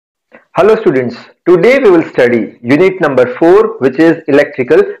Hello students, today we will study unit number 4, which is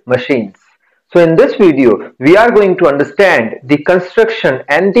electrical machines. So in this video we are going to understand the construction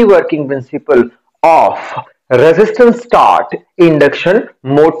and the working principle of resistance start induction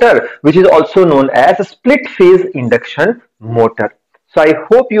motor, which is also known as a split phase induction motor. So I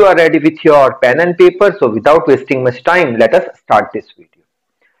hope you are ready with your pen and paper. So without wasting much time, let us start this video.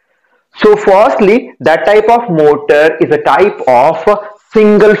 So firstly, that type of motor is a type of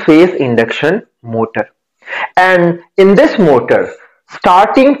single phase induction motor, and in this motor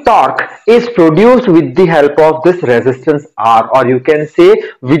starting torque is produced with the help of this resistance R, or you can say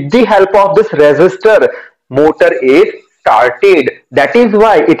with the help of this resistor motor is started. That is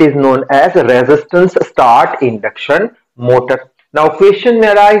why it is known as resistance start induction motor. Now question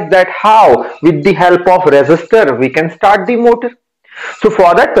may arise that how with the help of resistor we can start the motor. So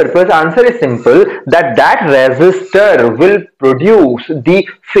for that purpose, answer is simple, that resistor will produce the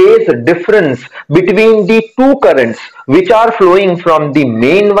phase difference between the two currents which are flowing from the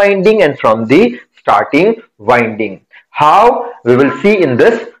main winding and from the starting winding. How? We will see in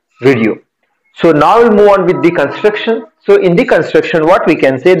this video. So now we'll move on with the construction. So in the construction, what we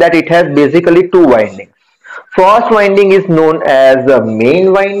can say that it has basically two windings. First winding is known as the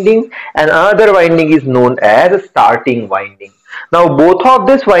main winding and another winding is known as starting winding. Now both of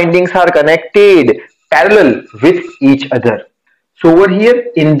these windings are connected parallel with each other. So over here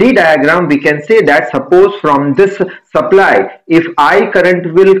in the diagram we can say that suppose from this supply if I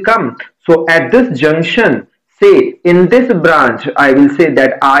current will come. So at this junction, say in this branch I will say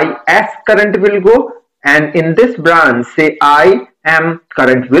that IS current will go, and in this branch say IM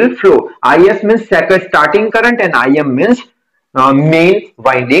current will flow. IS means starting current and IM means main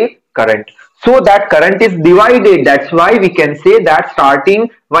winding current. So that current is divided. That's why we can say that starting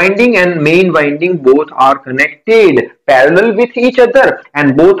winding and main winding both are connected parallel with each other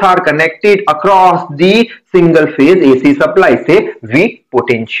and both are connected across the single phase AC supply, say V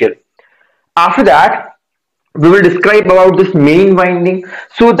potential. After that, we will describe about this main winding.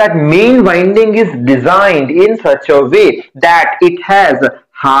 So that main winding is designed in such a way that it has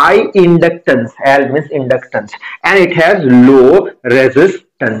high inductance, L means inductance, and it has low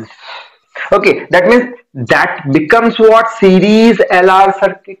resistance. Okay, that means that becomes what? Series LR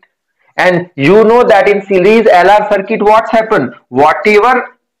circuit. And you know that in series LR circuit what's happened?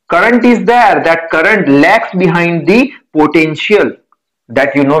 Whatever current is there, that current lags behind the potential.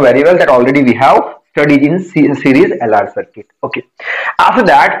 That you know very well, that already we have studied in series LR circuit. Okay. After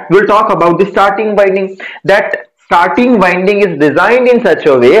that, we'll talk about the starting winding. That starting winding is designed in such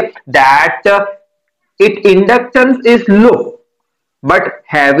a way that its inductance is low but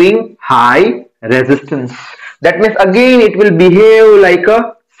having high resistance. That means again it will behave like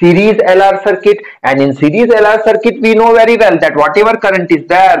a series LR circuit, and in series LR circuit we know very well that whatever current is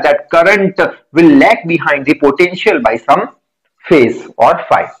there, that current will lag behind the potential by some phase or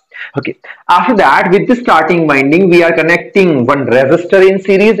phi. Okay. After that, with the starting winding we are connecting one resistor in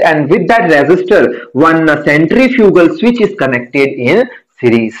series, and with that resistor one centrifugal switch is connected in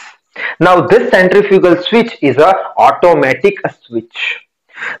series. Now this centrifugal switch is a automatic switch.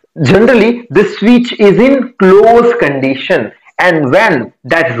 Generally this switch is in closed condition, and when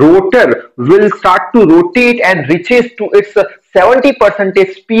that rotor will start to rotate and reaches to its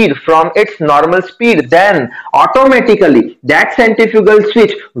 70% speed from its normal speed, then automatically that centrifugal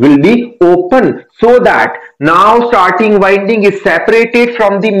switch will be open, so that now starting winding is separated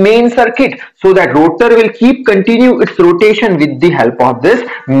from the main circuit, so that rotor will keep continue its rotation with the help of this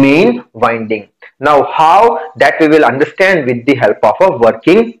main winding. Now how? That we will understand with the help of a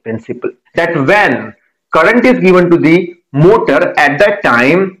working principle. That when current is given to the motor, at that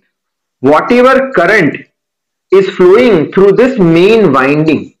time whatever current is flowing through this main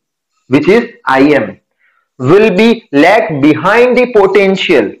winding, which is IM, will be lag behind the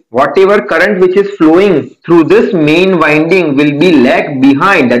potential. Whatever current which is flowing through this main winding will be lag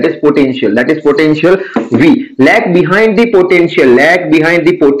behind, that is potential V, lag behind the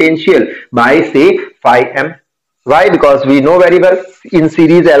potential by say phi m. Why? Because we know very well in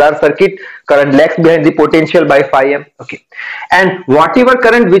series LR circuit current lags behind the potential by phi m. Okay. And whatever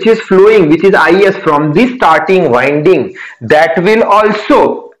current which is flowing, which is IS from the starting winding, that will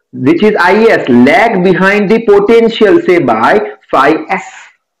also, which is IS, lag behind the potential say by phi s.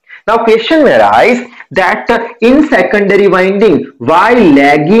 Now question may arise that in secondary winding why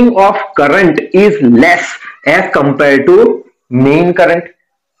lagging of current is less as compared to main current.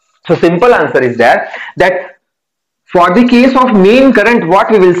 So simple answer is that for the case of main current, what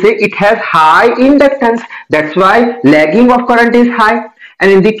we will say, it has high inductance. That's why lagging of current is high.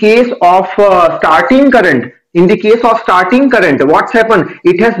 And in the case of starting current, In the case of starting current, what's happened?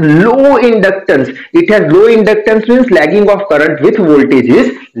 It has low inductance. It has low inductance means lagging of current with voltage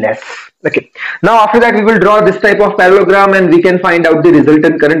is less. Okay. Now after that we will draw this type of parallelogram and we can find out the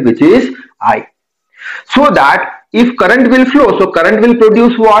resultant current, which is I. So that if current will flow, so current will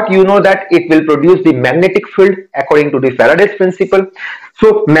produce what? You know that it will produce the magnetic field according to the Faraday's principle.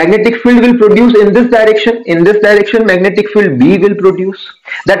 So magnetic field will produce in this direction. In this direction, magnetic field B will produce.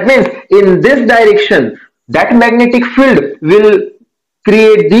 That means in this direction, that magnetic field will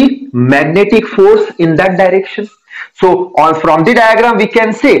create the magnetic force in that direction. So from the diagram we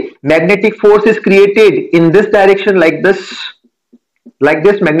can say magnetic force is created in this direction like this. Like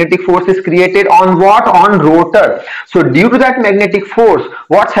this, magnetic force is created on what? On rotor. So due to that magnetic force,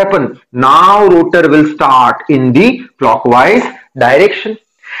 what's happened? Now rotor will start in the clockwise direction.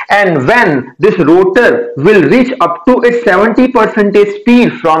 And when this rotor will reach up to its 70%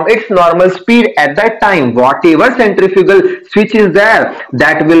 speed from its normal speed, at that time whatever centrifugal switch is there,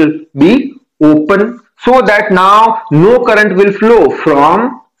 that will be open, so that now no current will flow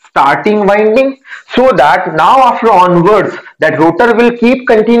from starting winding, so that now after onwards that rotor will keep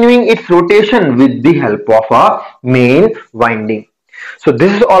continuing its rotation with the help of a main winding. So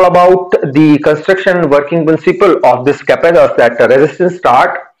this is all about the construction and working principle of this capacitor, that resistance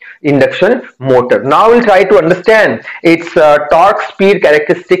start induction motor. Now we'll try to understand its torque speed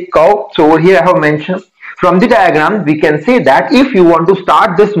characteristic curve. So over here I have mentioned from the diagram we can say that if you want to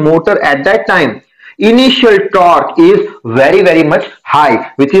start this motor at that time, initial torque is very much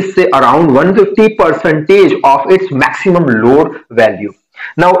high, which is say around 150% of its maximum load value.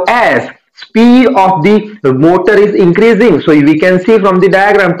 Now as speed of the motor is increasing, so we can see from the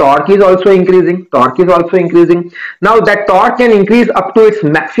diagram torque is also increasing. Now that torque can increase up to its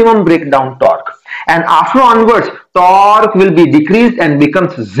maximum breakdown torque, and after onwards torque will be decreased and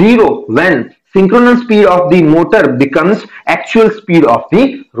becomes zero when synchronous speed of the motor becomes actual speed of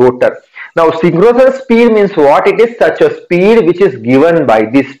the rotor. Now synchronous speed means what? It is such a speed which is given by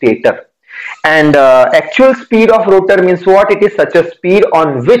the stator, and actual speed of rotor means what? It is such a speed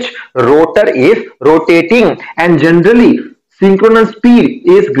on which rotor is rotating, and generally synchronous speed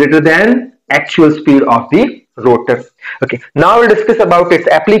is greater than actual speed of the rotor. Okay, now we'll discuss about its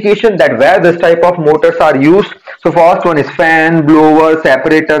application, that where this type of motors are used. So first one is fan, blower,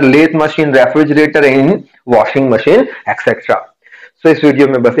 separator, lathe machine, refrigerator, in washing machine, etc. So इस video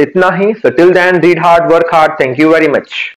में बस इतना ही. So till then, read hard, work hard. Thank you very much.